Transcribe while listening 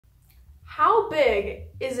big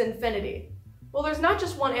is infinity? Well, there's not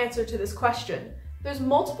just one answer to this question. There's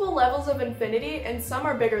multiple levels of infinity, and some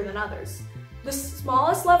are bigger than others. The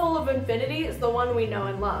smallest level of infinity is the one we know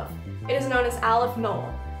and love. It is known as Aleph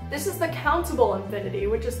Null. This is the countable infinity,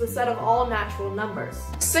 which is the set of all natural numbers.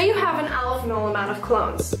 Say you have an Aleph Null amount of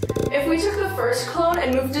clones. If we took the first clone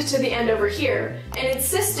and moved it to the end over here, and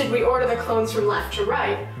insisted we order the clones from left to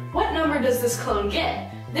right, what number does this clone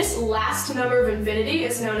get? This last number of infinity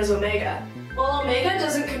is known as omega. While omega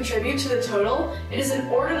doesn't contribute to the total, it is an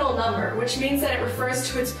ordinal number, which means that it refers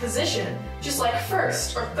to its position, just like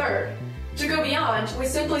first or third. To go beyond, we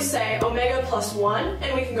simply say omega plus 1,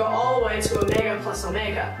 and we can go all the way to omega plus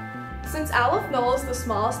omega. Since Aleph Null is the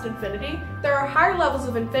smallest infinity, there are higher levels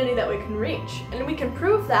of infinity that we can reach, and we can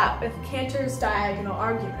prove that with Cantor's diagonal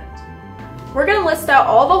argument. We're going to list out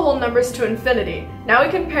all the whole numbers to infinity. Now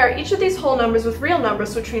we can pair each of these whole numbers with real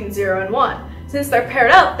numbers between 0 and 1. Since they're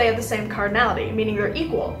paired up, they have the same cardinality, meaning they're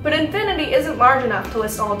equal. But infinity isn't large enough to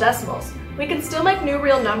list all decimals. We can still make new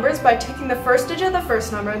real numbers by taking the first digit of the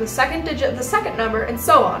first number, the second digit of the second number, and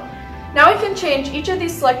so on. Now we can change each of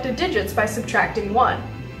these selected digits by subtracting 1.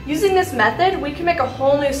 Using this method, we can make a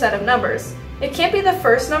whole new set of numbers. It can't be the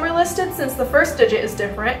first number listed since the first digit is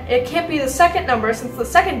different, it can't be the second number since the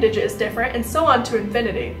second digit is different, and so on to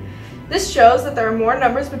infinity. This shows that there are more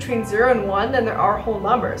numbers between 0 and 1 than there are whole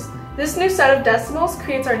numbers. This new set of decimals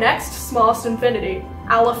creates our next smallest infinity,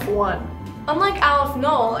 Aleph 1. Unlike Aleph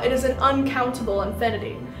Null, it is an uncountable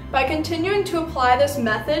infinity. By continuing to apply this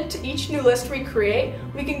method to each new list we create,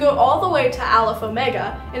 we can go all the way to Aleph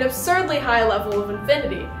Omega, an absurdly high level of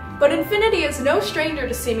infinity. But infinity is no stranger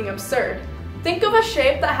to seeming absurd. Think of a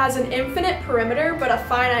shape that has an infinite perimeter but a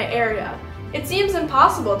finite area. It seems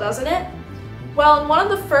impossible, doesn't it? Well, in one of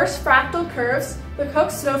the first fractal curves, the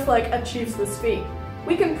Koch snowflake achieves this feat.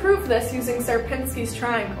 We can prove this using Sierpinski's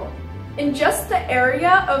triangle. In just the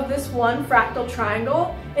area of this one fractal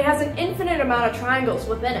triangle, it has an infinite amount of triangles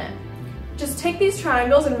within it. Just take these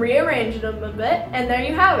triangles and rearrange them a bit, and there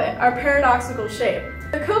you have it, our paradoxical shape.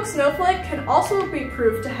 The Koch snowflake can also be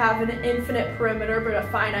proved to have an infinite perimeter but a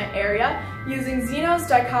finite area using Zeno's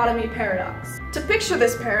dichotomy paradox. To picture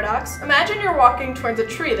this paradox, imagine you're walking towards a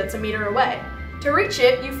tree that's a meter away. To reach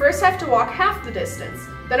it, you first have to walk half the distance,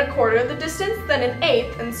 then a quarter of the distance, then an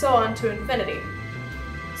eighth, and so on to infinity.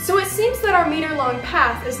 So it seems that our meter-long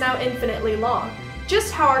path is now infinitely long,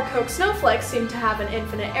 just how our Koch snowflakes seem to have an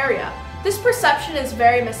infinite area. This perception is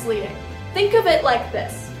very misleading. Think of it like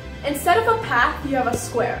this. Instead of a path, you have a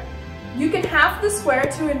square. You can halve the square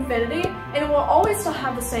to infinity, and it will always still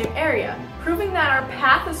have the same area, proving that our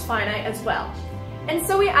path is finite as well. And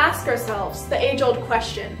so we ask ourselves the age-old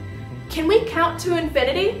question, can we count to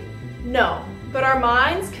infinity? No, but our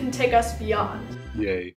minds can take us beyond. Yay.